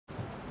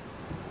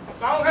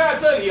然后看到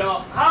这里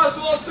哦，他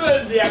说这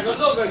两个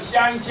log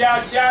相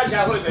加，加起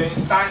来会等于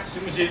3，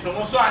行不行？怎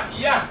么算？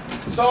一样。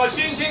首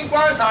先先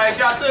观察一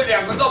下这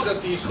两个 log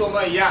底数有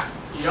没有一样？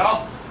有。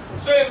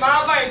所以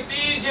麻烦你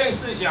第一件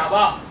事情好不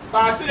好？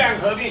把这两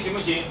个合并行不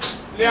行？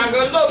两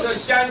个 log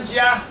相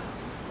加，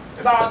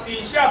对吧？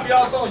底下不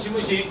要动行不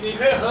行？你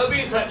可以合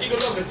并成一个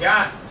log 怎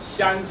样？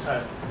相乘，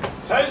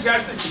乘起来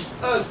是几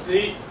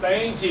？21等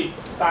于几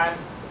？3。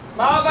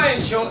麻烦你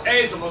求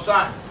a 怎么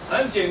算？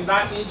很简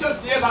单，你就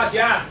直接把怎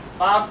样？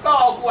把它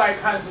倒过来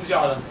看，是不是就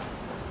好了？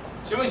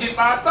行不行？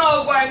把它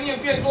倒过来念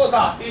变多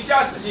少？底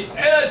下是几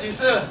 ？a 的几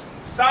次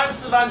？3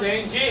次方等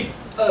于几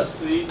？21，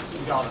是不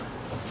是就好了？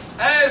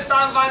哎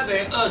，3方等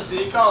于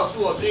21，告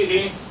诉我注意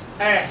听，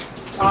哎，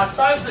把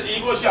3次移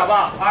过去好不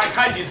好？把它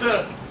开几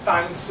次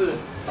？3次，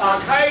打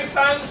开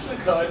3次，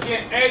可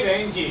见 a 等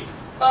于几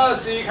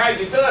？21开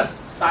几次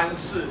？3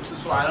次，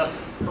是出来了，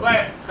可不可以？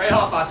可以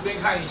后把这边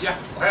看一下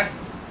 ，OK。